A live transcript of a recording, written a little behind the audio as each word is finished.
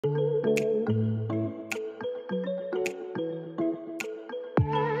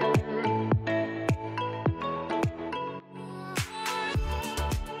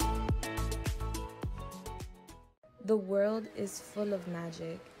The world is full of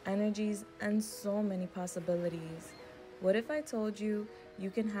magic, energies, and so many possibilities. What if I told you you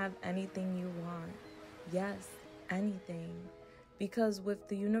can have anything you want? Yes, anything. Because with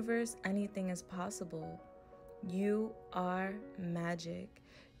the universe, anything is possible. You are magic.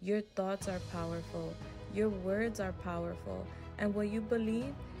 Your thoughts are powerful. Your words are powerful. And what you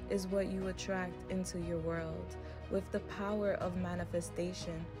believe is what you attract into your world. With the power of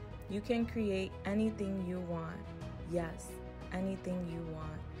manifestation, you can create anything you want. Yes, anything you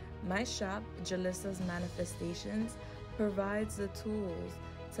want. My shop, JulissasManifestations, provides the tools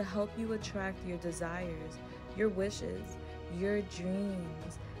to help you attract your desires, your wishes, your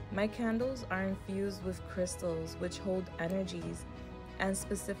dreams. My candles are infused with crystals which hold energies and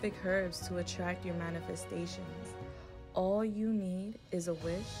specific herbs to attract your manifestations. All you need is a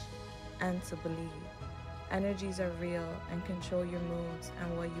wish and to believe. Energies are real and control your moods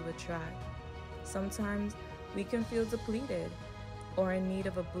and what you attract. Sometimes we can feel depleted or in need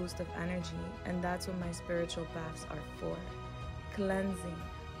of a boost of energy, and that's what my spiritual baths are for. Cleansing,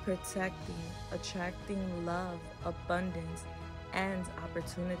 protecting, attracting love, abundance, and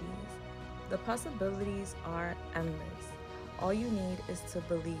opportunities. The possibilities are endless. All you need is to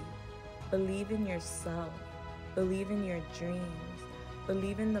believe. Believe in yourself. Believe in your dreams.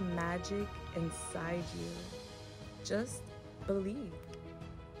 Believe in the magic inside you. Just believe.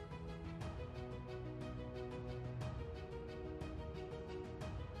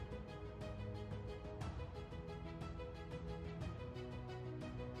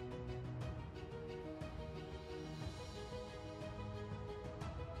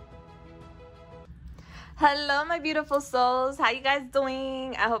 Hello my beautiful souls, how you guys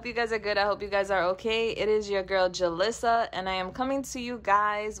doing? I hope you guys are good. I hope you guys are okay. It is your girl Julissa, and I am coming to you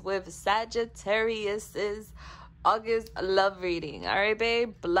guys with Sagittarius's August love reading. All right,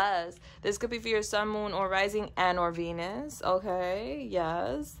 babe, bless. This could be for your sun, moon, or rising, and or Venus. Okay,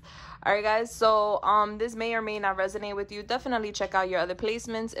 yes. All right, guys, so this may or may not resonate with you. Definitely check out your other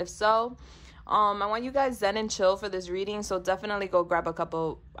placements if so. I want you guys zen and chill for this reading, so definitely go grab a cup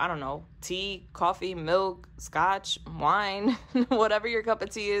of, I don't know, tea, coffee, milk, scotch, wine, whatever your cup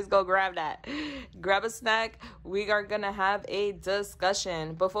of tea is, go grab that. Grab a snack. We are gonna have a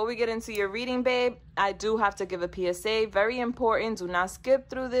discussion. Before we get into your reading, babe, I do have to give a PSA. Very important. Do not skip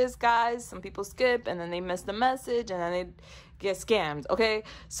through this, guys. Some people skip and then they miss the message and then they get scammed. Okay,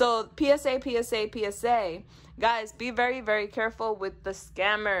 so PSA, guys, be very, very careful with the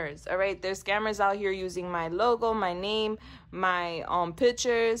scammers. All right, there's scammers out here using my logo, my name, my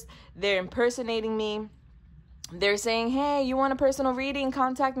pictures. They're impersonating me. They're saying, hey, you want a personal reading?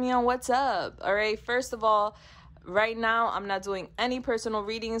 Contact me on WhatsApp. All right, first of all, right now I'm not doing any personal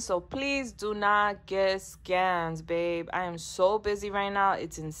readings, so please do not get scammed, babe. I am so busy right now,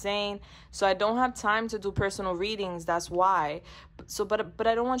 it's insane, so I don't have time to do personal readings. That's why. So but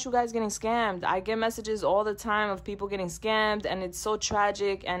I don't want you guys getting scammed. I get messages all the time of people getting scammed, and it's so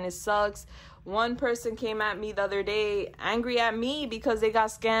tragic and it sucks. One person came at me the other day angry at me because they got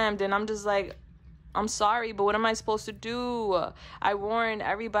scammed, and I'm just like, I'm sorry, but what am I supposed to do? I warn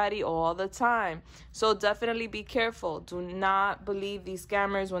everybody all the time. So definitely be careful. Do not believe these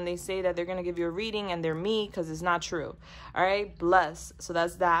scammers when they say that they're going to give you a reading and they're me, because it's not true. All right, bless. So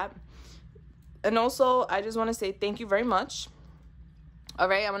that's that. And also, I just want to say thank you very much. All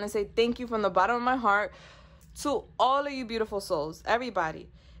right, I want to say thank you from the bottom of my heart to all of you beautiful souls, everybody.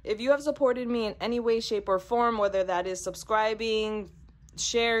 If you have supported me in any way, shape, or form, whether that is subscribing,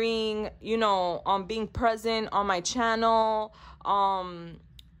 sharing, you know, being present on my channel,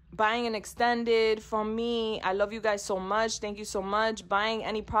 buying an extended from me, I love you guys so much. Thank you so much. Buying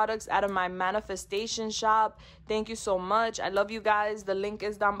any products out of my manifestation shop, thank you so much. I love you guys. The link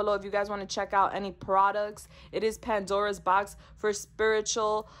is down below if you guys want to check out any products. It is Pandora's box for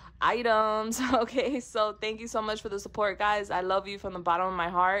spiritual items. Okay, so thank you so much for the support, guys. I love you from the bottom of my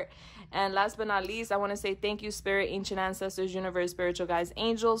heart. And last but not least, I want to say thank you, Spirit, Ancient Ancestors, Universe, Spiritual Guides,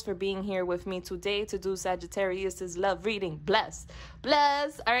 Angels, for being here with me today to do Sagittarius's love reading. Bless.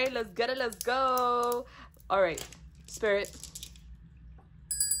 Bless. All right, let's get it. Let's go. All right, Spirit.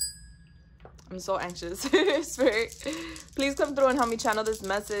 I'm so anxious. Spirit, please come through and help me channel this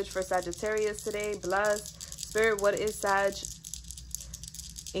message for Sagittarius today. Bless. Spirit, what is Sag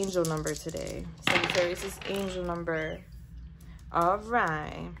angel number today? Sagittarius's angel number. All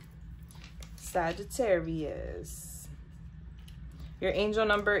right. Sagittarius, your angel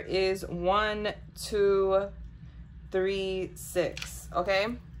number is 1236. Okay,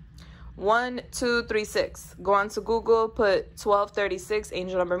 1236. Go on to Google, put 1236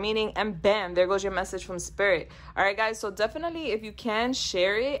 angel number meaning, and bam, there goes your message from spirit. All right, guys, so definitely if you can,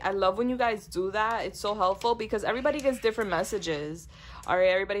 share it. I love when you guys do that. It's so helpful because everybody gets different messages. All right,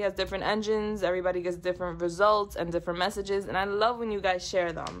 everybody has different engines, everybody gets different results and different messages, and I love when you guys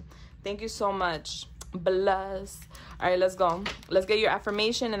share them. Thank you so much. Bless. All right, let's go. Let's get your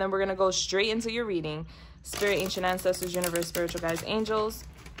affirmation, and then we're gonna go straight into your reading. Spirit, ancient ancestors, universe, spiritual guides, angels,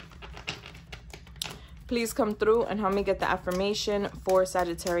 please come through and help me get the affirmation for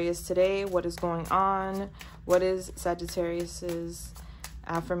Sagittarius today. What is going on? What is Sagittarius's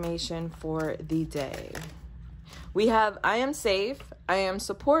affirmation for the day? We have, I am safe, I am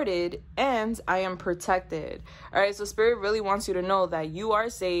supported, and I am protected. All right, so Spirit really wants you to know that you are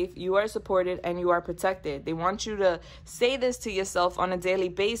safe, you are supported, and you are protected. They want you to say this to yourself on a daily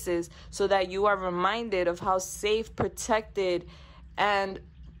basis so that you are reminded of how safe, protected, and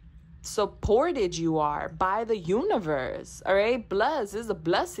supported you are by the universe. All right, bless. This is a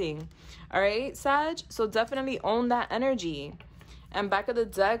blessing. All right, Sag, so definitely own that energy. And back of the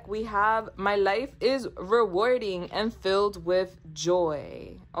deck, we have, my life is rewarding and filled with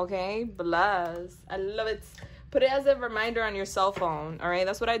joy. Okay, bless. I love it. Put it as a reminder on your cell phone. All right,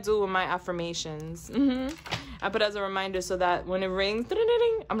 that's what I do with my affirmations. I put it as a reminder so that when it rings,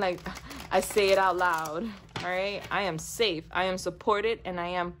 I'm like, I say it out loud. All right, I am safe, I am supported, and I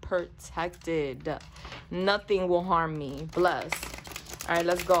am protected. Nothing will harm me. Bless. All right,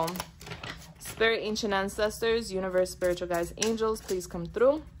 let's go. Spirit, ancient ancestors, universe, spiritual guides, angels, please come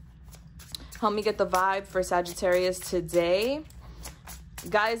through. Help me get the vibe for Sagittarius today.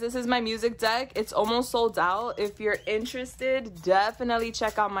 Guys, this is my music deck. It's almost sold out. If you're interested, definitely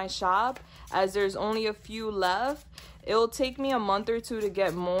check out my shop as there's only a few left. It'll take me a month or two to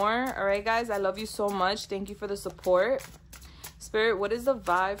get more. All right, guys, I love you so much. Thank you for the support. Spirit, what is the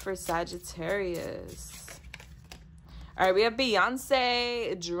vibe for Sagittarius? All right, we have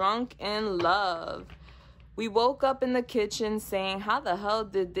Beyonce, Drunk in Love. We woke up in the kitchen saying, how the hell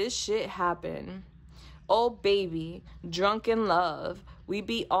did this shit happen? Oh, baby, drunk in love. We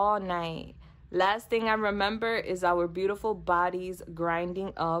be all night. Last thing I remember is our beautiful bodies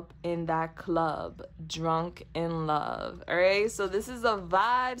grinding up in that club. Drunk in love. All right, so this is a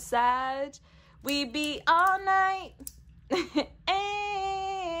vibe, Sag. We be all night.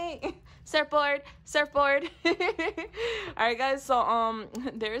 Hey. Surfboard, surfboard. All right, guys, so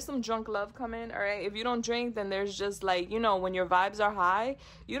there is some drunk love coming. All right, if you don't drink, then there's just like, you know, when your vibes are high,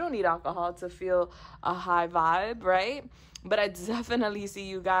 you don't need alcohol to feel a high vibe, right? But I definitely see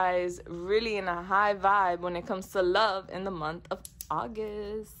you guys really in a high vibe when it comes to love in the month of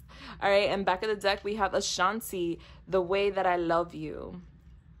August. All right, and back of the deck, we have Ashanti, The Way That I Love You.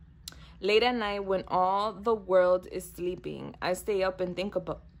 Late at night when all the world is sleeping, I stay up and think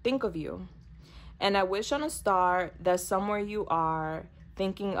of you. And I wish on a star that somewhere you are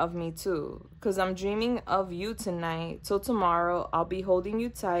thinking of me too. 'Cause I'm dreaming of you tonight. Till tomorrow, I'll be holding you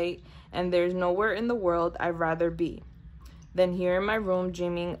tight. And there's nowhere in the world I'd rather be than here in my room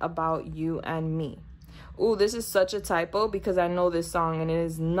dreaming about you and me. Ooh, this is such a typo because I know this song and it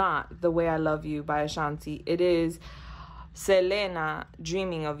is not The Way I Love You by Ashanti. It is Selena,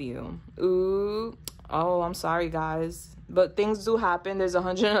 Dreaming of You. Ooh, oh, I'm sorry, guys. But things do happen. There's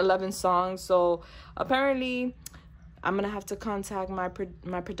 111 songs. So apparently, I'm going to have to contact my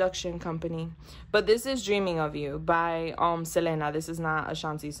production company. But this is Dreaming of You by Selena. This is not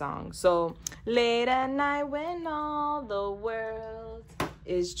Ashanti's song. So, late at night when all the world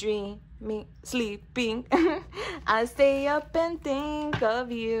is dreaming, sleeping, I stay up and think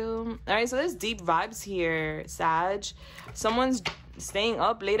of you. All right, so there's deep vibes here, Sag. Someone's staying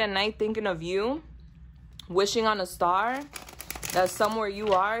up late at night thinking of you, wishing on a star that somewhere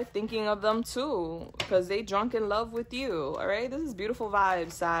you are thinking of them too, because they drunk in love with you. All right, this is beautiful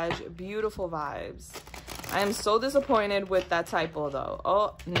vibes, Sag. Beautiful vibes. I am so disappointed with that typo though.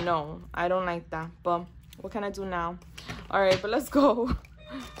 Oh no, I don't like that, but what can I do now? All right, but let's go.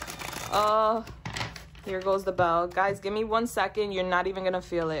 Here goes the bell. Guys, give me 1 second. You're not even gonna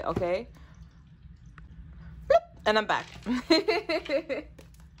feel it, okay? And I'm back.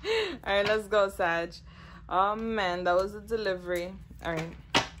 All right, let's go, Sag. Oh man, that was a delivery. All right,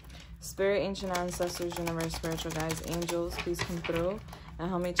 Spirit, ancient ancestors, universe, spiritual guides, angels, please come through and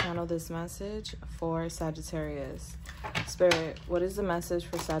help me channel this message for Sagittarius. Spirit, what is the message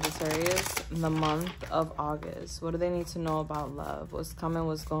for Sagittarius in the month of August? What do they need to know about love? What's coming,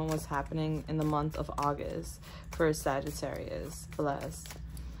 what's going, what's happening in the month of August for Sagittarius? Bless.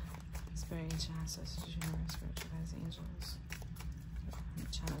 Spirit, ancient ancestors, universe, spiritual guides, angels, help me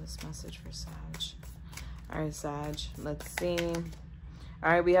channel this message for Sag. All right, Sag, let's see.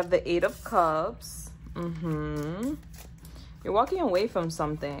 All right, we have the 8 of Cups. You're walking away from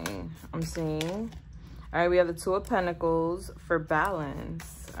something, I'm seeing. All right, we have the 2 of Pentacles for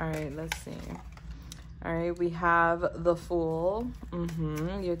balance. All right, let's see. All right, we have the Fool.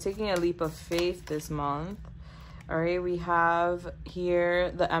 You're taking a leap of faith this month. All right, we have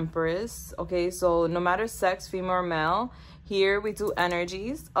here the Empress. Okay, so no matter sex, female or male, here we do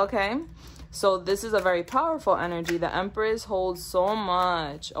energies. Okay, so this is a very powerful energy. The Empress holds so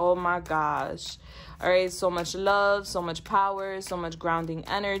much. Oh my gosh. All right, so much love, so much power, so much grounding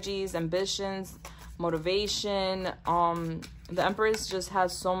energies, ambitions, motivation. The Empress just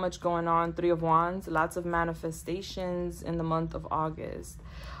has so much going on. 3 of Wands, lots of manifestations in the month of August.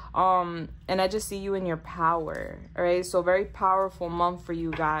 And I just see you in your power. All right, so very powerful month for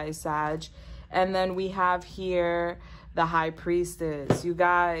you guys, Sag. And then we have here the High Priestess. You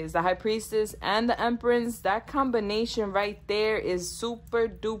guys, the High Priestess and the Empress, that combination right there is super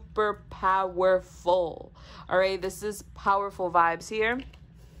duper powerful. All right, this is powerful vibes here.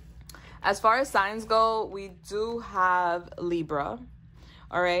 As far as signs go, we do have Libra.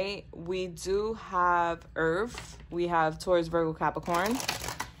 All right, we do have Earth. We have Taurus, Virgo, Capricorn.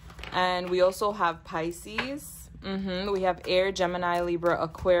 And we also have Pisces. We have Air, Gemini, Libra,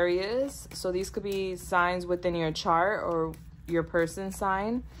 Aquarius. So these could be signs within your chart or your person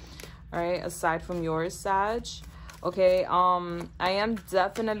sign. All right, aside from yours, Sag. Okay, I am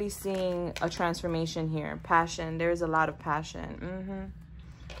definitely seeing a transformation here. Passion, there's a lot of passion.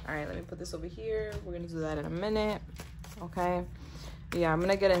 All right, let me put this over here. We're gonna do that in a minute. Okay, yeah, I'm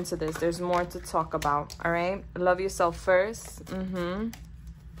gonna get into this. There's more to talk about. All right, love yourself first.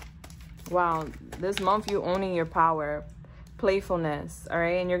 Wow, this month you owning your power, playfulness. All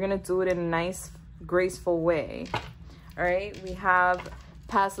right, and you're gonna do it in a nice, graceful way. All right, we have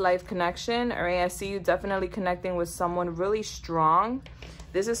past life connection. All right, I see you definitely connecting with someone really strong.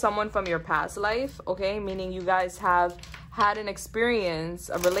 This is someone from your past life. Okay, meaning you guys have had an experience,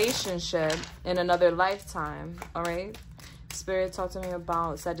 a relationship in another lifetime. All right, Spirit, talk to me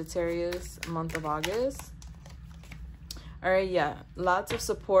about Sagittarius, month of August. All right, yeah, lots of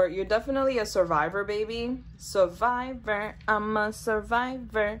support. You're definitely a survivor, baby. Survivor, I'm a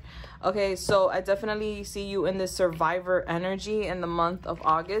survivor. Okay, so I definitely see you in this survivor energy in the month of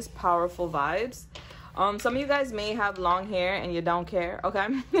August. Powerful vibes. Some of you guys may have long hair and you don't care,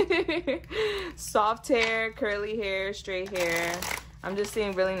 okay? Soft hair, curly hair, straight hair. I'm just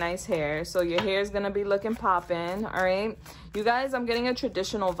seeing really nice hair. So your hair is going to be looking poppin', all right? You guys, I'm getting a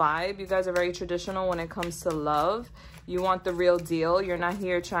traditional vibe. You guys are very traditional when it comes to love. You want the real deal. You're not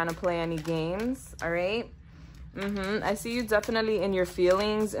here trying to play any games, all right? I see you definitely in your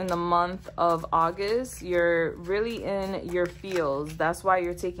feelings in the month of August. You're really in your feels. That's why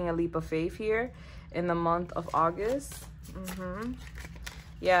you're taking a leap of faith here in the month of August.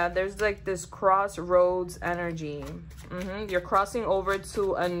 Yeah, there's like this crossroads energy. You're crossing over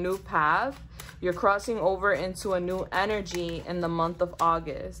to a new path. You're crossing over into a new energy in the month of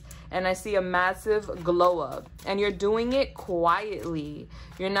August. And I see a massive glow up. And you're doing it quietly.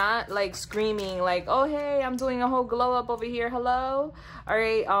 You're not like screaming like, oh, hey, I'm doing a whole glow up over here. Hello? All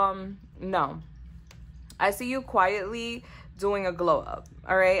right. No. I see you quietly doing a glow up.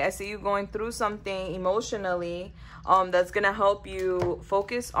 All right, I see you going through something emotionally that's gonna help you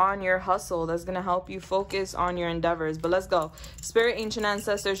focus on your hustle, that's gonna help you focus on your endeavors. But let's go. Spirit, ancient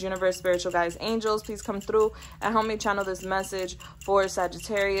ancestors, universe, spiritual guides, angels, please come through and help me channel this message for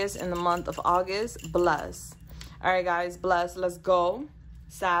Sagittarius in the month of August. Bless. All right, guys, bless. Let's go.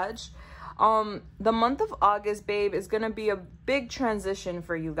 Sag. The month of August, babe, is gonna be a big transition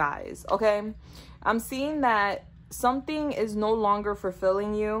for you guys. Okay, I'm seeing that something is no longer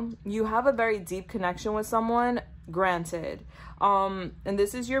fulfilling you. You have a very deep connection with someone, granted. And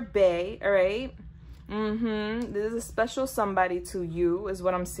this is your bae, all right? This is a special somebody to you, is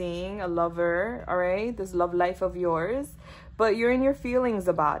what I'm seeing. A lover, all right? This love life of yours. But you're in your feelings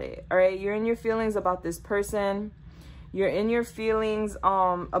about it, all right? You're in your feelings about this person. You're in your feelings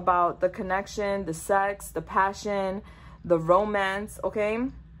about the connection, the sex, the passion, the romance, okay?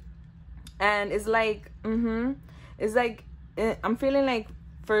 And it's like, it's like, I'm feeling like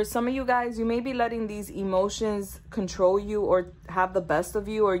for some of you guys, you may be letting these emotions control you or have the best of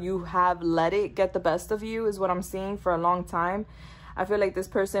you, or you have let it get the best of you, is what I'm seeing for a long time. I feel like this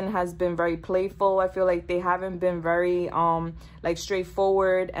person has been very playful. I feel like they haven't been very like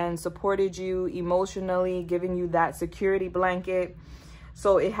straightforward and supported you emotionally, giving you that security blanket.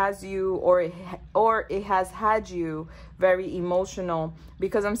 So it has you, or it has had you very emotional,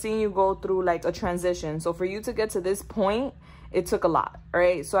 because I'm seeing you go through like a transition. So for you to get to this point, it took a lot,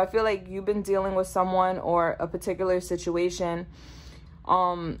 right? So I feel like you've been dealing with someone or a particular situation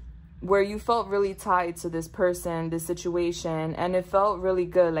where you felt really tied to this person, this situation, and it felt really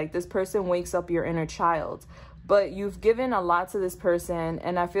good. Like this person wakes up your inner child. But you've given a lot to this person,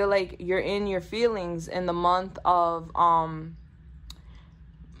 and I feel like you're in your feelings in the month of August.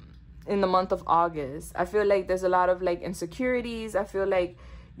 I feel like there's a lot of like insecurities. I feel like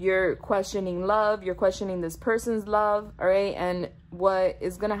you're questioning love. You're questioning this person's love, all right? And what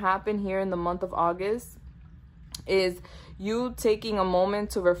is going to happen here in the month of August is you taking a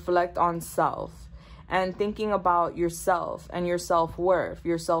moment to reflect on self and thinking about yourself and your self-worth,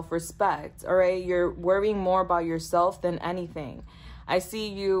 your self-respect, all right? You're worrying more about yourself than anything. I see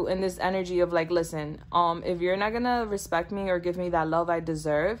you in this energy of like, listen, if you're not going to respect me or give me that love I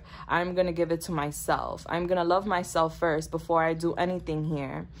deserve, I'm going to give it to myself. I'm going to love myself first before I do anything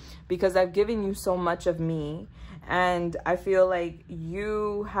here, because I've given you so much of me. And I feel like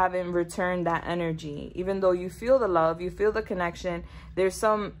you haven't returned that energy. Even though you feel the love, you feel the connection, there's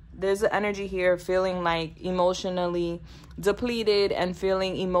an energy here feeling like emotionally depleted and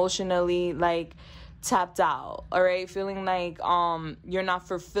feeling emotionally like tapped out, all right? Feeling like you're not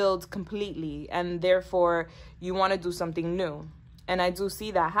fulfilled completely, and therefore you want to do something new. And I do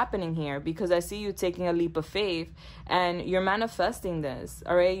see that happening here, because I see you taking a leap of faith and you're manifesting this,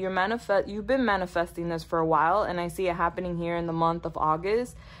 all right? You've been manifesting this for a while, and I see it happening here in the month of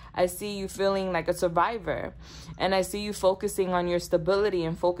August. I see you feeling like a survivor, and I see you focusing on your stability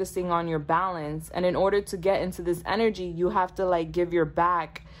and focusing on your balance. And in order to get into this energy, you have to like give your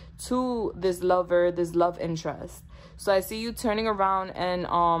back to this lover, this love interest. So I see you turning around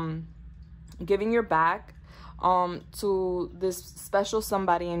and giving your back to this special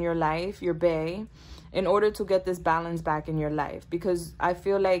somebody in your life, your bae, in order to get this balance back in your life. Because I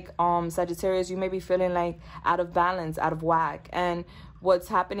feel like Sagittarius, you may be feeling like out of balance, out of whack. And what's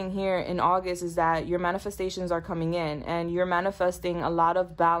happening here in August is that your manifestations are coming in, and you're manifesting a lot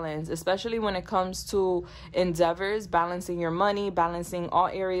of balance, especially when it comes to endeavors, balancing your money, balancing all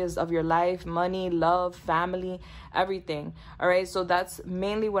areas of your life, money, love, family, everything. All right. So that's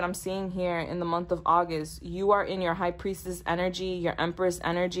mainly what I'm seeing here in the month of August. You are in your high priestess energy, your empress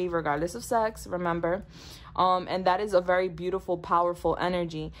energy, regardless of sex, remember. And that is a very beautiful, powerful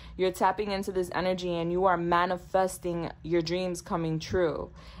energy. You're tapping into this energy and you are manifesting your dreams coming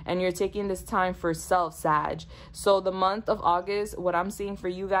true. And you're taking this time for self, Sag. So the month of August, what I'm seeing for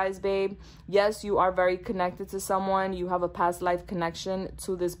you guys, babe, yes, you are very connected to someone. You have a past life connection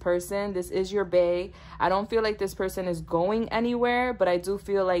to this person. This is your bae. I don't feel like this person is going anywhere, but I do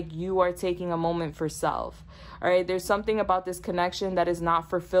feel like you are taking a moment for self. All right, there's something about this connection that is not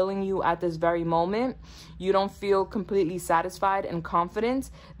fulfilling you at this very moment. You don't feel completely satisfied and confident.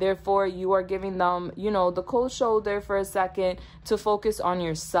 Therefore, you are giving them, you know, the cold shoulder for a second to focus on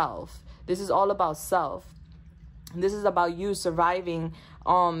yourself. This is all about self. This is about you surviving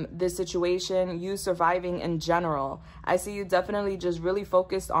this situation, you surviving in general. I see you definitely just really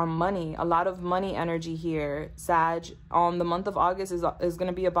focused on money, a lot of money energy here, Sag. The month of August is going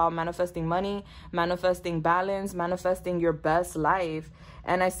to be about manifesting money, manifesting balance, manifesting your best life.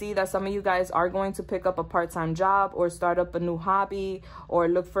 And I see that some of you guys are going to pick up a part-time job or start up a new hobby or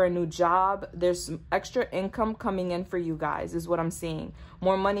look for a new job. There's some extra income coming in for you guys is what I'm seeing.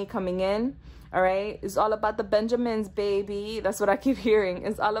 More money coming in. All right. It's all about the Benjamins, baby. That's what I keep hearing.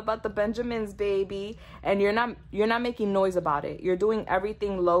 It's all about the Benjamins, baby. And you're not making noise about it. You're doing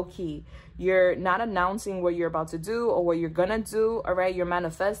everything low key. You're not announcing what you're about to do or what you're going to do. All right. You're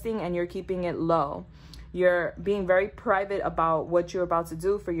manifesting and you're keeping it low. You're being very private about what you're about to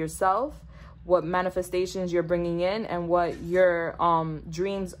do for yourself, what manifestations you're bringing in, and what your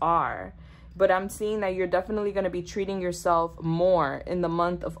dreams are. But I'm seeing that you're definitely going to be treating yourself more in the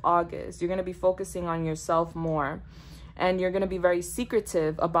month of August. You're going to be focusing on yourself more. And you're going to be very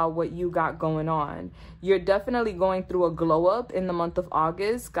secretive about what you got going on. You're definitely going through a glow up in the month of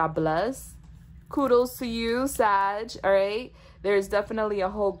August. God bless. Kudos to you, Sag. All right. There's definitely a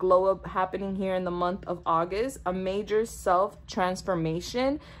whole glow up happening here in the month of August. A major self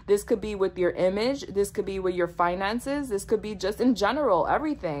transformation. This could be with your image. This could be with your finances. This could be just in general,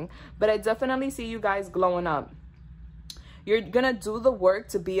 everything. But I definitely see you guys glowing up. You're going to do the work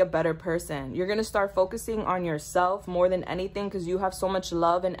to be a better person. You're going to start focusing on yourself more than anything because you have so much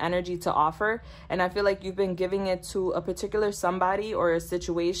love and energy to offer. And I feel like you've been giving it to a particular somebody or a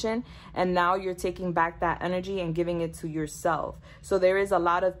situation. And now you're taking back that energy and giving it to yourself. So there is a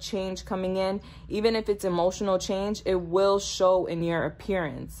lot of change coming in. Even if it's emotional change, it will show in your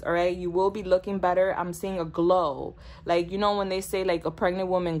appearance. All right. You will be looking better. I'm seeing a glow. Like, you know, when they say like a pregnant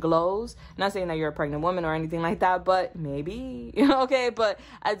woman glows, I'm not saying that you're a pregnant woman or anything like that, but maybe be. Okay, but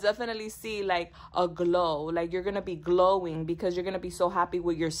I definitely see like a glow. Like you're gonna be glowing because you're gonna be so happy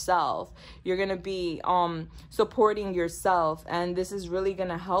with yourself. You're gonna be supporting yourself, and this is really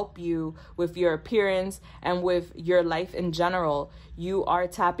gonna help you with your appearance and with your life in general. You are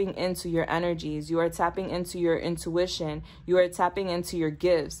tapping into your energies. You are tapping into your intuition. You are tapping into your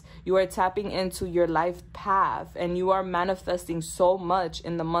gifts. You are tapping into your life path, and you are manifesting so much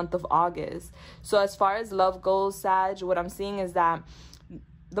in the month of August. So as far as love goes, Sag, what I'm seeing is that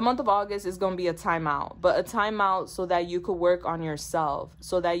the month of August is going to be a timeout, but a timeout so that you could work on yourself,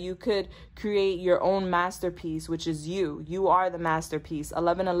 so that you could create your own masterpiece, which is you. You are the masterpiece.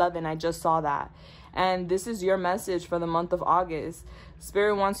 1111, I just saw that. And this is your message for the month of August.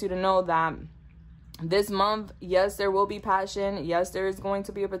 Spirit wants you to know that this month, yes, there will be passion. Yes, there is going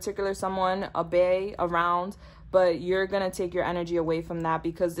to be a particular someone, a bae around, but you're going to take your energy away from that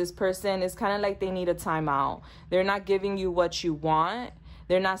because this person is kind of like they need a timeout. They're not giving you what you want.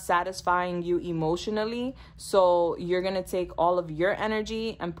 They're not satisfying you emotionally. So you're going to take all of your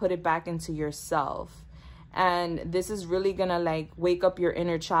energy and put it back into yourself. And this is really going to like wake up your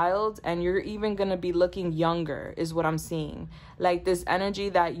inner child, and you're even going to be looking younger is what I'm seeing. Like this energy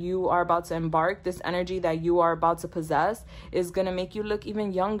that you are about to embark, this energy that you are about to possess is going to make you look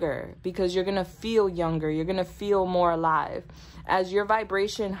even younger because you're going to feel younger. You're going to feel more alive. As your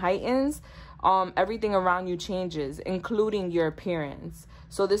vibration heightens, everything around you changes, including your appearance.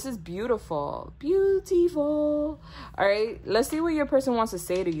 So this is beautiful. Beautiful. All right. Let's see what your person wants to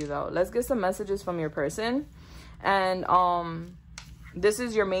say to you, though. Let's get some messages from your person. And this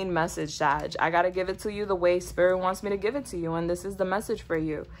is your main message, Sag. I got to give it to you the way Spirit wants me to give it to you. And this is the message for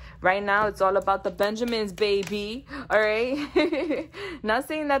you. Right now, it's all about the Benjamins, baby. All right. Not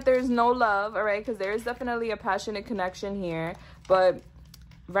saying that there's no love. All right. Because there is definitely a passionate connection here. But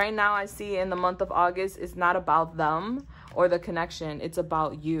right now, I see in the month of August, it's not about them or the connection. It's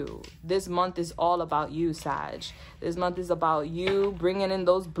about you. This month is all about you, Sag. This month is about you bringing in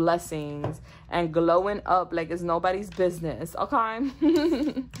those blessings and glowing up like it's nobody's business, okay?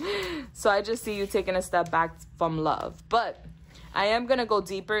 So I just see you taking a step back from love. But I am going to go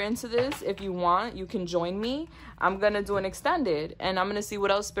deeper into this. If you want, you can join me. I'm going to do an extended, and I'm going to see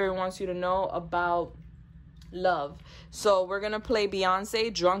what else Spirit wants you to know about love. So we're going to play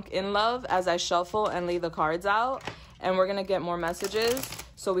Beyonce, Drunk in Love, as I shuffle and lay the cards out. And we're going to get more messages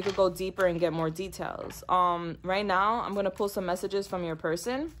so we could go deeper and get more details. Right now, I'm going to pull some messages from your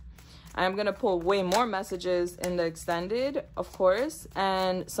person. I'm going to pull way more messages in the extended, of course,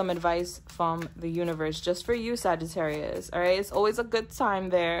 and some advice from the universe just for you, Sagittarius. All right, it's always a good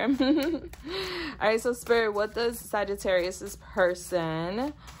time there. All right, so Spirit, what does Sagittarius's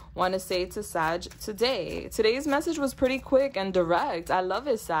person want to say to Sag today? Today's message was pretty quick and direct. I love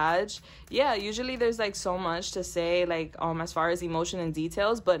it, Sag. Yeah, usually there's like so much to say, like as far as emotion and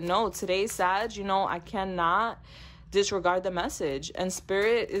details, but no, today's Sag, you know, I cannot disregard the message. And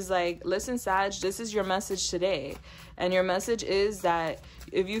Spirit is like, listen, Sag, this is your message today. And your message is that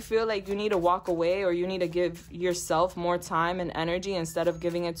if you feel like you need to walk away or you need to give yourself more time and energy instead of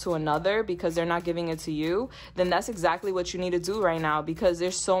giving it to another because they're not giving it to you, then that's exactly what you need to do right now, because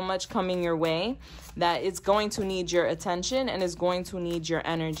there's so much coming your way that it's going to need your attention and it's going to need your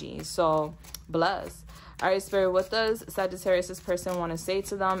energy. So bless. All right, Spirit, what does Sagittarius' person want to say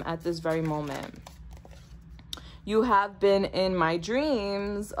to them at this very moment? You have been in my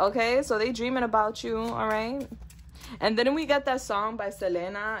dreams. Okay, so they dreaming about you. All right. And then we got that song by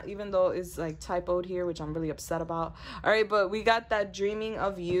Selena, even though it's like typoed here, which I'm really upset about. All right, but we got that Dreaming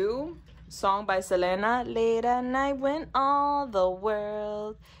of You song by Selena. Late at night when all the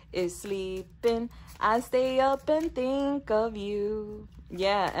world is sleeping, I stay up and think of you.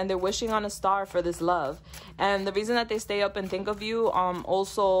 Yeah, and they're wishing on a star for this love. And the reason that they stay up and think of you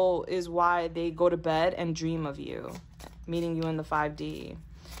also is why they go to bed and dream of you, meeting you in the 5D.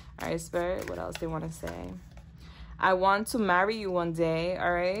 All right, Spirit, what else they want to say? I want to marry you one day,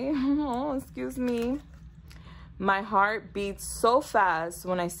 all right? Oh, excuse me. My heart beats so fast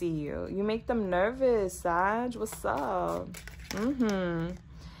when I see you. You make them nervous, Sag. What's up?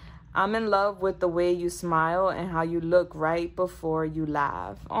 I'm in love with the way you smile and how you look right before you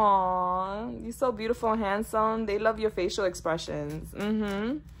laugh. Aw, you're so beautiful and handsome. They love your facial expressions.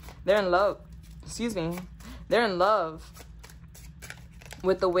 They're in love. Excuse me. They're in love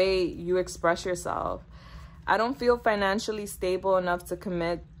with the way you express yourself. I don't feel financially stable enough to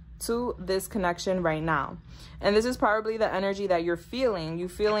commit to this connection right now. And this is probably the energy that you're feeling. You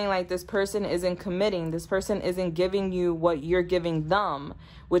feeling like this person isn't committing. This person isn't giving you what you're giving them,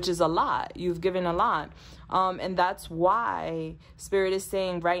 which is a lot. You've given a lot. And that's why Spirit is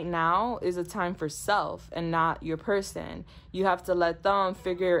saying right now is a time for self and not your person. You have to let them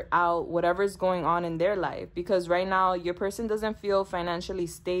figure out whatever's going on in their life, because right now your person doesn't feel financially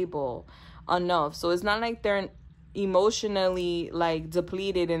stable enough. So it's not like they're emotionally like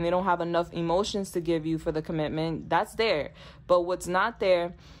depleted and they don't have enough emotions to give you for the commitment. That's there. But what's not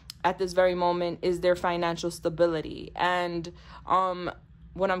there at this very moment is their financial stability. And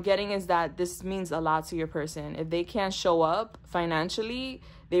what I'm getting is that this means a lot to your person. If they can't show up financially,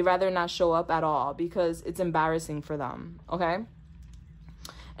 they rather not show up at all because it's embarrassing for them. Okay.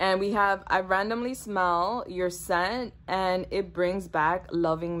 And we have, I randomly smell your scent and it brings back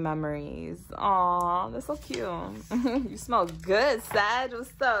loving memories. Aw, that's so cute. You smell good, Sag.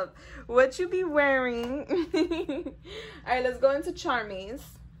 What's up? What you be wearing? All right, let's go into charmies.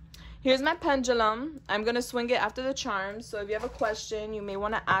 Here's my pendulum. I'm going to swing it after the charms. So if you have a question you may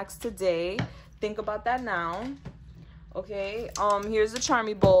want to ask today, think about that now. Okay, here's the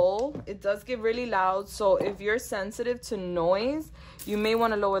charmy bowl. It does get really loud, so if you're sensitive to noise, you may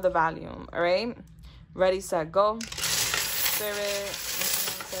want to lower the volume. All right, ready, set, go. Spirit,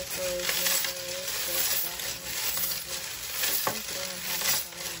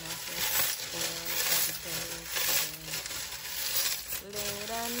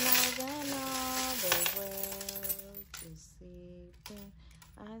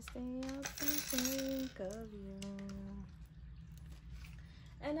 I stay up and think of you.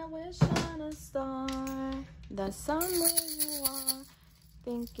 And I wish on a star that somewhere you are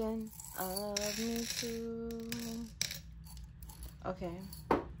thinking of me too. Okay.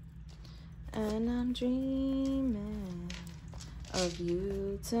 And I'm dreaming of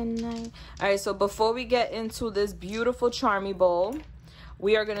you tonight. All right, so before we get into this beautiful charmy bowl,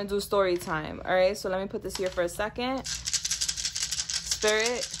 we are going to do story time. All right, so let me put this here for a second.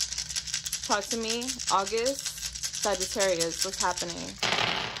 Spirit, talk to me. August, Sagittarius, what's happening?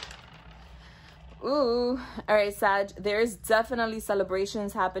 Ooh, all right, Sag, there's definitely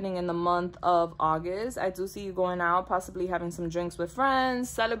celebrations happening in the month of August. I do see you going out, possibly having some drinks with friends,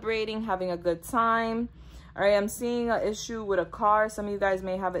 celebrating, having a good time. All right, I'm seeing an issue with a car. Some of you guys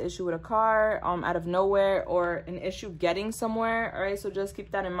may have an issue with a car out of nowhere, or an issue getting somewhere. All right, so just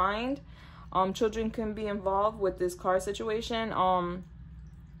keep that in mind. Children can be involved with this car situation.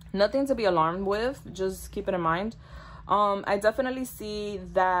 Nothing to be alarmed with, just keep it in mind. I definitely see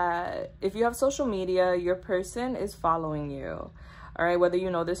that if you have social media, your person is following you. All right, whether you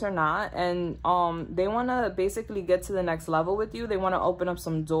know this or not. And they want to basically get to the next level with you. They want to open up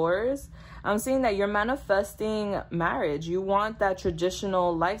some doors. I'm seeing that you're manifesting marriage. You want that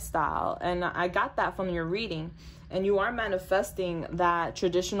traditional lifestyle. And I got that from your reading. And you are manifesting that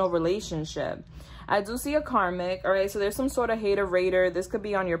traditional relationship. I do see a karmic. All right, so there's some sort of hater-rater. This could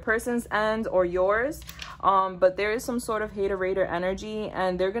be on your person's end or yours. But there is some sort of hater-rater energy.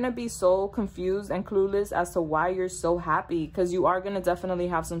 And they're going to be so confused and clueless as to why you're so happy. Because you are going to definitely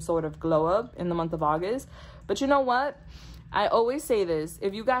have some sort of glow-up in the month of August. But you know what? I always say this.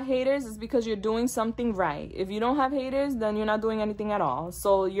 If you got haters, it's because you're doing something right. If you don't have haters, then you're not doing anything at all.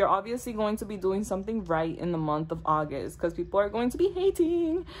 So you're obviously going to be doing something right in the month of August, because people are going to be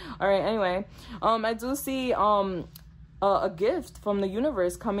hating. All right, anyway. I do see a gift from the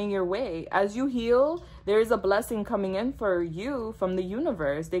universe coming your way. As you heal, there is a blessing coming in for you from the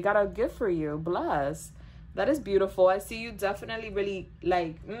universe. They got a gift for you. Bless. That is beautiful. I see you definitely really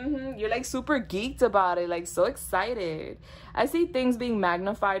like, you're like super geeked about it, like so excited. I see things being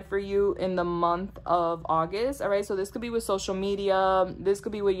magnified for you in the month of August. All right, so this could be with social media. This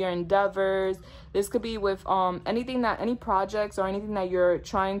could be with your endeavors. This could be with anything that, any projects or anything that you're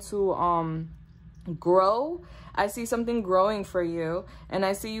trying to grow. I see something growing for you, and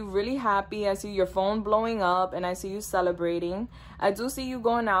I see you really happy. I see your phone blowing up, and I see you celebrating. I do see you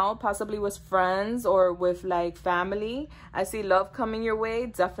going out, possibly with friends or with like family. I see love coming your way,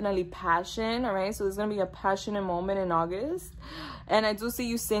 definitely passion. All right, so there's gonna be a passionate moment in August. And I do see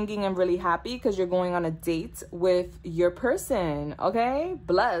you singing and really happy because you're going on a date with your person. Okay,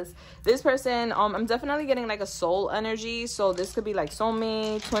 bless. This person, I'm definitely getting like a soul energy. So this could be like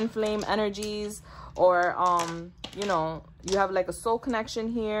soulmate, twin flame energies, or you know, you have like a soul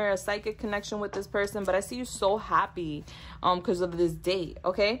connection here, a psychic connection with this person. But I see you so happy because of this date.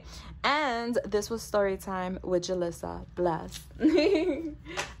 Okay, and this was story time with Julissa. Bless.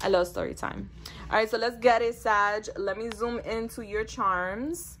 I love story time. All right, so let's get it, Sag. Let me zoom into your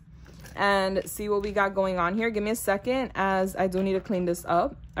charms. and see what we got going on here. Give me a second, as I do need to clean this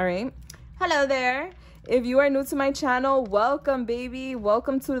up. All right. Hello there. If you are new to my channel, welcome, baby.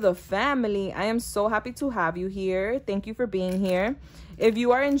 Welcome to the family. I am so happy to have you here. Thank you for being here. If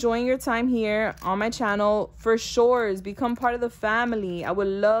you are enjoying your time here on my channel, for sure, become part of the family. I would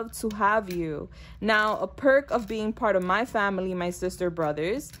love to have you. Now, a perk of being part of my family, my sister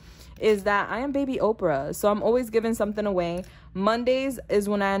brothers, is that I am baby Oprah. So I'm always giving something away. Mondays is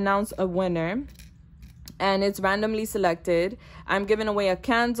when I announce a winner, and it's randomly selected. I'm giving away a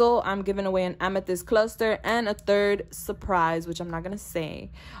candle, I'm giving away an amethyst cluster, and a third surprise, which I'm not gonna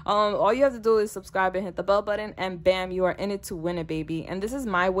say. All you have to do is subscribe and hit the bell button, and bam, you are in it to win it, baby. And this is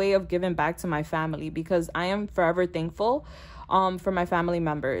my way of giving back to my family, because I am forever thankful for my family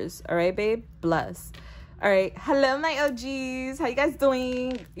members. All right, babe? Bless. All right. Hello, my OGs. How you guys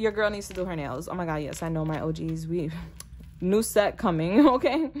doing? Your girl needs to do her nails. Oh my God, yes, I know, my OGs. New set coming.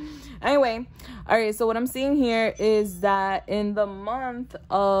 Okay. Anyway, all right, so what I'm seeing here is that in the month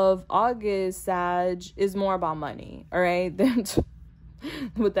of August, Sag is more about money. All right.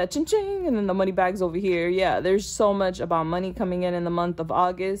 With that ching ching, and then the money bags over here. Yeah, there's so much about money coming in the month of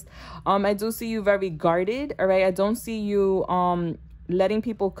August. I do see you very guarded. All right. I don't see you letting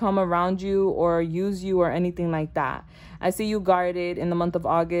people come around you or use you or anything like that. I see you guarded in the month of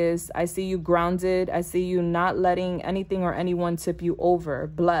August. I see you grounded. I see you not letting anything or anyone tip you over.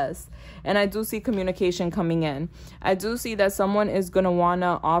 Bless. And I do see communication coming in. I do see that someone is going to want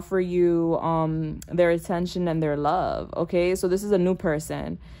to offer you their attention and their love. Okay, so this is a new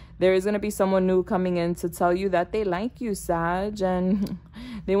person. There is going to be someone new coming in to tell you that they like you, Sag, and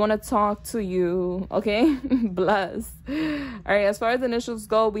they want to talk to you. Okay, bless. All right, as far as initials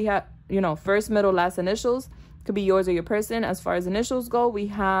go, we have, first, middle, last initials. Could be yours or your person. As far as initials go, we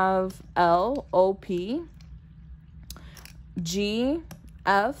have L, O, P, G,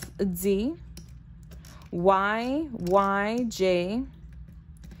 F, D, Y, Y, J,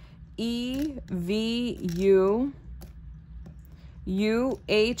 E, V, U, U,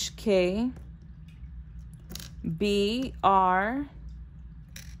 H, K, B, R,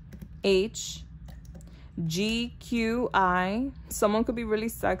 H, G, Q, I. Someone could be really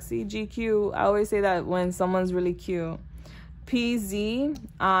sexy. G, Q. I always say that when someone's really cute. P, Z,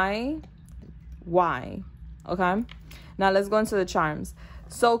 I, Y. Okay. Now let's go into the charms.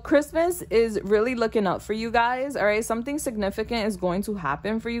 So Christmas is really looking up for you guys. All right. Something significant is going to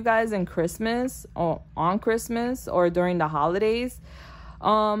happen for you guys in Christmas, or on Christmas, or during the holidays.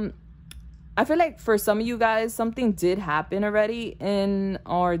 I feel like for some of you guys, something did happen already in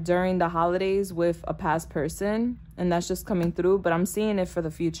or during the holidays with a past person, and that's just coming through, but I'm seeing it for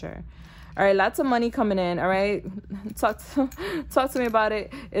the future. All right, lots of money coming in. All right, talk to me about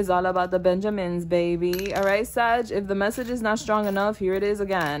it. It's all about the Benjamins, baby. All right, Sag, if the message is not strong enough, here it is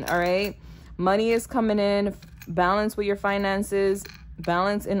again. All right, money is coming in. Balance with your finances,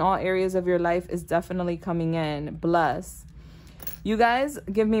 balance in all areas of your life is definitely coming in. Bless. You guys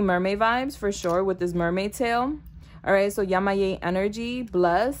give me mermaid vibes for sure with this mermaid tail. All right, so Yamaye energy,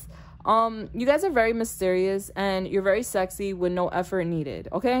 bless. You guys are very mysterious and you're very sexy with no effort needed.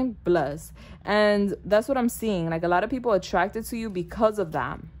 Okay, bless. And that's what I'm seeing. Like, a lot of people attracted to you because of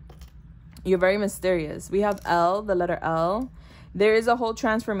that. You're very mysterious. We have L, the letter L. There is a whole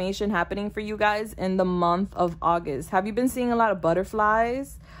transformation happening for you guys in the month of August. Have you been seeing a lot of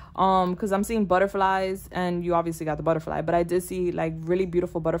butterflies? Because I'm seeing butterflies, and you obviously got the butterfly, but I did see like really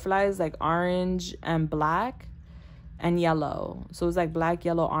beautiful butterflies, like orange and black and yellow. So it's like black,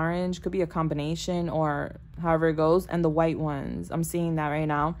 yellow, orange. Could be a combination or however it goes. And the white ones, I'm seeing that right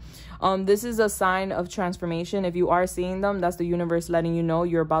now. This is a sign of transformation. If you are seeing them, that's the universe letting you know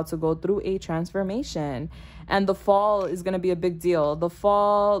you're about to go through a transformation. And the fall is going to be a big deal. The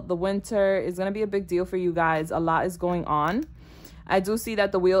fall, the winter is going to be a big deal for you guys. A lot is going on. I do see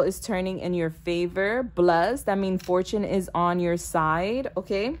that the wheel is turning in your favor. Blessed. That means fortune is on your side.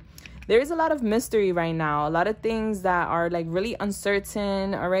 Okay. There is a lot of mystery right now. A lot of things that are like really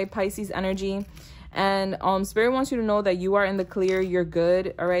uncertain. All right. Pisces energy. And Spirit wants you to know that you are in the clear. You're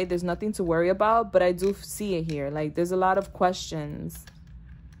good. All right. There's nothing to worry about. But I do see it here. Like, there's a lot of questions.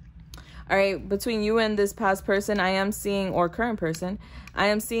 All right, between you and this past person, I am seeing, or current person, I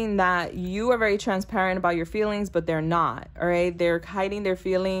am seeing that you are very transparent about your feelings, but they're not. All right, they're hiding their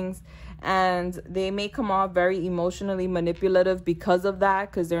feelings, and they may come off very emotionally manipulative because of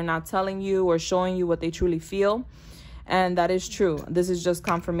that, because they're not telling you or showing you what they truly feel. And that is true. This is just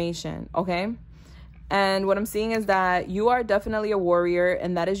confirmation. Okay. And what I'm seeing is that you are definitely a warrior,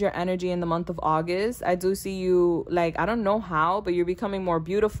 and that is your energy in the month of August. I do see you, like, I don't know how, but you're becoming more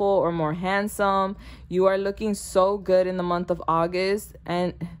beautiful or more handsome. You are looking so good in the month of August,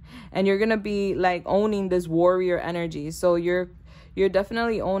 and you're going to be like owning this warrior energy. So you're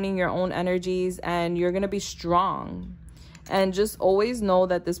definitely owning your own energies, and you're going to be strong. And just always know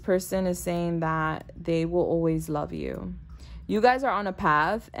that this person is saying that they will always love you. You guys are on a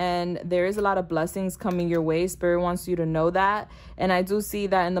path, and there is a lot of blessings coming your way. Spirit wants you to know that. And I do see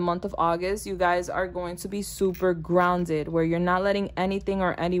that in the month of August, you guys are going to be super grounded, where you're not letting anything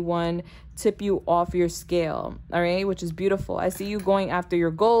or anyone tip you off your scale. All right, which is beautiful. I see you going after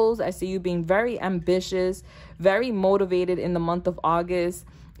your goals. I see you being very ambitious, very motivated in the month of August.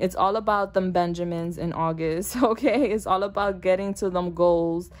 It's all about them Benjamins in August, okay? It's all about getting to them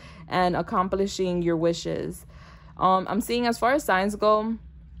goals and accomplishing your wishes. I'm seeing, as far as signs go,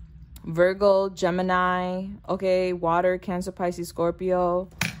 Virgo, Gemini, okay, water, Cancer, Pisces, Scorpio.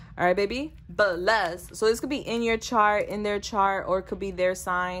 All right, baby, bless. So this could be in your chart, in their chart, or it could be their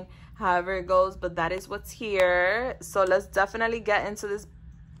sign, however it goes, but that is what's here. So let's definitely get into this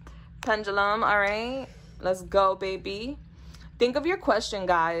pendulum. All right, let's go, baby. Think of your question,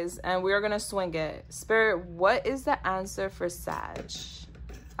 guys, and we're gonna swing it. Spirit, what is the answer for Sag?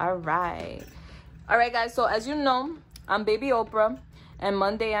 All right, guys, so as you know, I'm Baby Oprah, and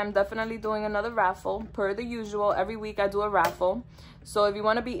Monday I'm definitely doing another raffle per the usual. Every week I do a raffle. So if you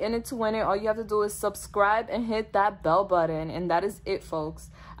want to be in it to win it, all you have to do is subscribe and hit that bell button, and that is it, folks.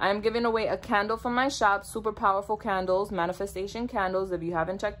 I'm giving away a candle from my shop, super powerful candles, manifestation candles. If you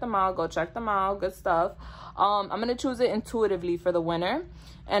haven't checked them out, go check them out. Good stuff. I'm going to choose it intuitively for the winner,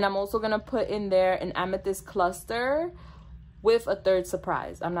 and I'm also going to put in there an amethyst cluster with a third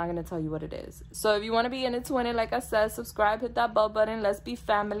surprise. I'm not going to tell you what it is. So if you want to be in it to win it, like I said, subscribe, hit that bell button. Let's be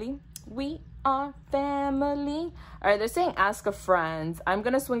family. We are family. All right, they're saying ask a friend. I'm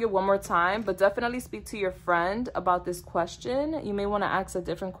going to swing it one more time, but definitely speak to your friend about this question. You may want to ask a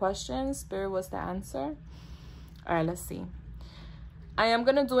different question. Spirit, what's the answer? All right, let's see. I am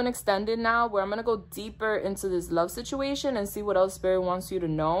going to do an extended now, where I'm going to go deeper into this love situation and see what else Spirit wants you to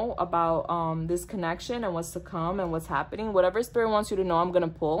know about this connection and what's to come and what's happening. Whatever Spirit wants you to know, I'm going to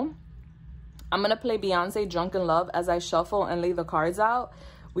pull. I'm going to play Beyonce Drunken Love as I shuffle and lay the cards out.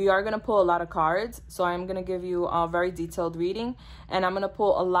 We are going to pull a lot of cards, so I'm going to give you a very detailed reading, and I'm going to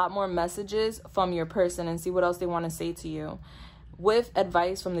pull a lot more messages from your person and see what else they want to say to you, with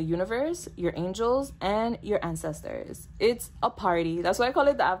advice from the universe, your angels, and your ancestors. It's a party. That's why I call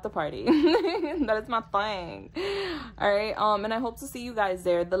it the after party. That is my thing. All right, and I hope to see you guys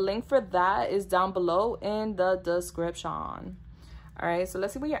there. The link for that is down below in the description. All right, so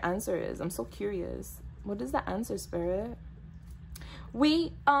let's see what your answer is. I'm so curious. What is the answer, Spirit?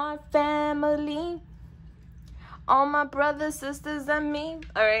 We are family. All my brothers, sisters, and me.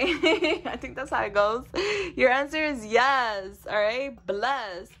 All right. I think that's how it goes. Your answer is yes. All right.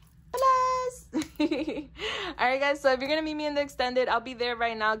 Bless. Bless. All right, guys. So if you're going to meet me in the extended, I'll be there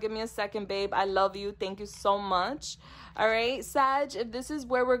right now. Give me a second, babe. I love you. Thank you so much. All right, Sag, if this is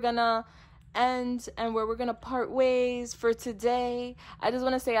where we're going to end and where we're gonna part ways for today, I just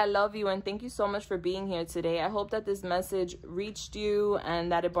want to say I love you and thank you so much for being here today. I hope that this message reached you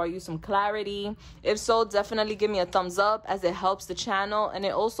and that it brought you some clarity. If so, definitely give me a thumbs up, as it helps the channel, and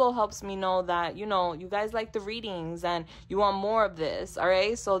it also helps me know that, you know, you guys like the readings and you want more of this. All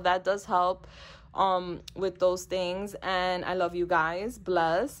right, so that does help with those things, and I love you guys.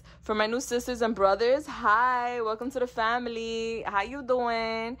 Bless. For my new sisters and brothers, hi, welcome to the family. How you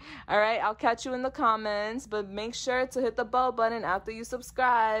doing? All right, I'll catch you in the comments, but make sure to hit the bell button after you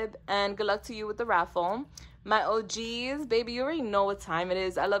subscribe, and good luck to you with the raffle. My OGs, baby, you already know what time it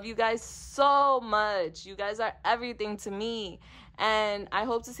is. I love you guys so much. You guys are everything to me, and I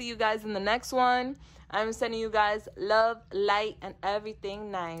hope to see you guys in the next one. I'm sending you guys love, light, and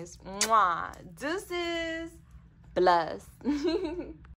everything nice. Mwah. Deuces. Bless.